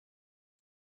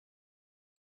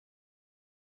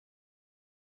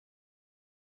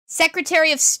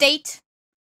Secretary of State,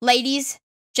 ladies,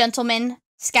 gentlemen,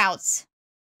 scouts,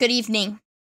 good evening.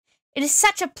 It is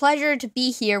such a pleasure to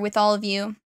be here with all of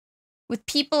you, with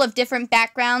people of different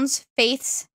backgrounds,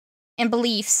 faiths, and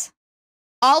beliefs,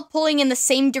 all pulling in the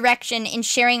same direction and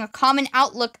sharing a common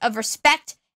outlook of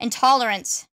respect and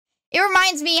tolerance. It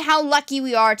reminds me how lucky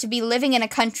we are to be living in a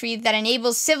country that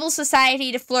enables civil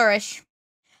society to flourish,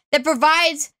 that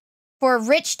provides for a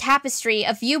rich tapestry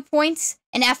of viewpoints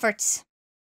and efforts.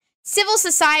 Civil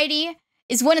society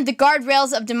is one of the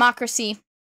guardrails of democracy,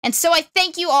 and so I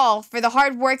thank you all for the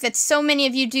hard work that so many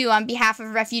of you do on behalf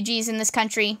of refugees in this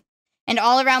country and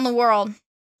all around the world.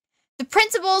 The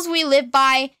principles we live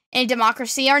by in a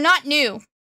democracy are not new.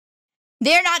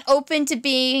 They're not open to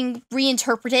being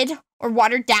reinterpreted or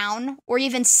watered down or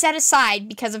even set aside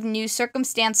because of new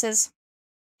circumstances.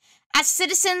 As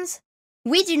citizens,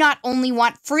 we do not only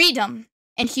want freedom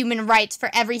and human rights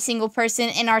for every single person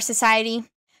in our society,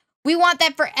 we want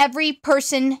that for every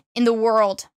person in the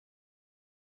world.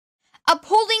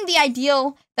 Upholding the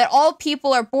ideal that all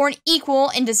people are born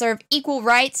equal and deserve equal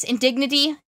rights and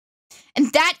dignity,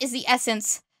 and that is the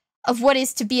essence of what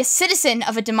is to be a citizen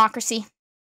of a democracy.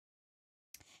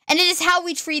 And it is how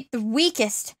we treat the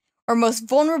weakest or most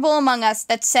vulnerable among us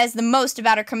that says the most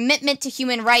about our commitment to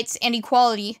human rights and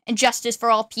equality and justice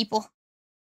for all people.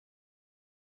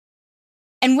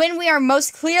 And when we are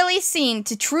most clearly seen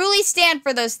to truly stand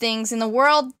for those things in the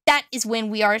world, that is when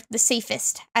we are the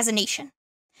safest as a nation.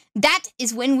 That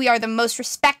is when we are the most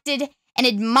respected and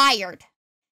admired.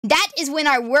 That is when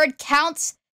our word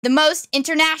counts the most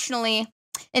internationally,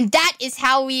 and that is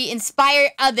how we inspire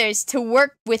others to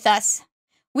work with us.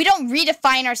 We don't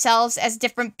redefine ourselves as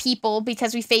different people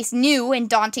because we face new and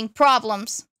daunting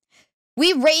problems.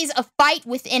 We raise a fight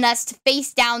within us to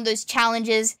face down those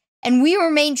challenges, and we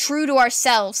remain true to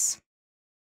ourselves.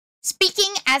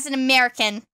 Speaking as an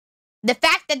American, the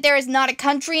fact that there is not a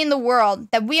country in the world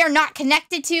that we are not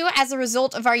connected to as a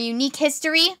result of our unique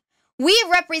history, we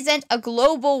represent a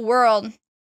global world.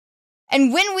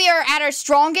 And when we are at our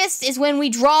strongest is when we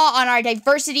draw on our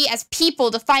diversity as people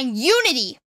to find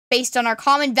unity based on our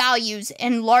common values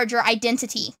and larger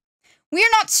identity. We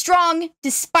are not strong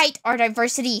despite our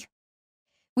diversity.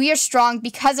 We are strong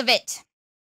because of it.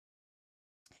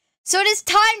 So it is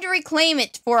time to reclaim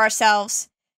it for ourselves,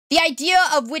 the idea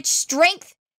of which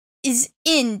strength is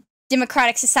in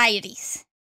democratic societies.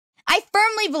 I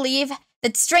firmly believe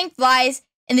that strength lies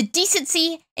in the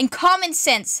decency and common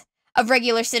sense of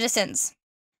regular citizens,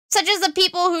 such as the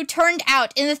people who turned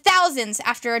out in the thousands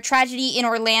after a tragedy in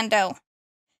Orlando,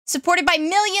 supported by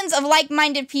millions of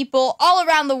like-minded people all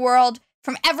around the world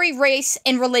from every race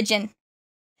and religion.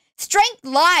 Strength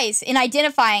lies in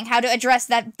identifying how to address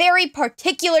that very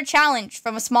particular challenge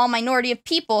from a small minority of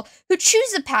people who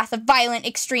choose the path of violent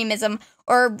extremism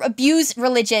or abuse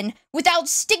religion without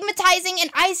stigmatizing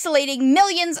and isolating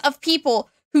millions of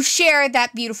people who share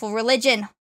that beautiful religion.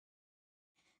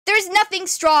 There is nothing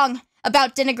strong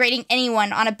about denigrating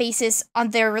anyone on a basis on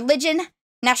their religion,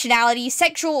 nationality,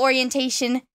 sexual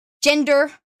orientation,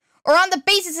 gender, or on the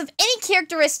basis of any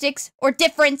characteristics or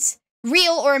difference,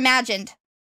 real or imagined.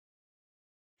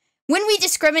 When we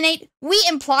discriminate, we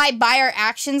imply by our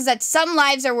actions that some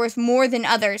lives are worth more than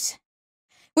others.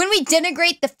 When we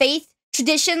denigrate the faith,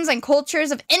 traditions, and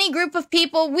cultures of any group of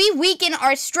people, we weaken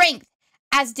our strength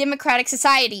as democratic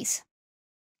societies.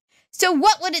 So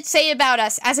what would it say about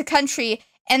us as a country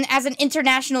and as an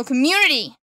international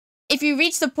community if we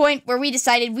reached the point where we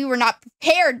decided we were not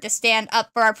prepared to stand up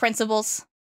for our principles?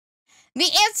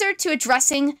 The answer to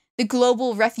addressing the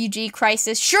global refugee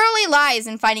crisis surely lies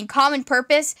in finding common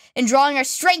purpose and drawing our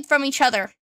strength from each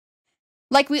other,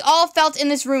 like we all felt in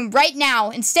this room right now,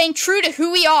 and staying true to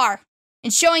who we are,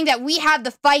 and showing that we have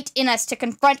the fight in us to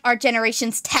confront our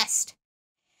generation's test,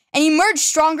 and emerge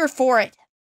stronger for it.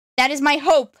 That is my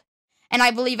hope, and I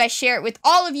believe I share it with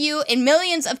all of you and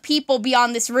millions of people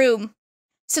beyond this room.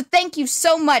 So thank you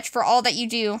so much for all that you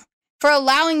do, for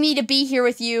allowing me to be here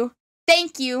with you.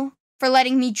 Thank you for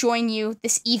letting me join you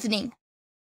this evening.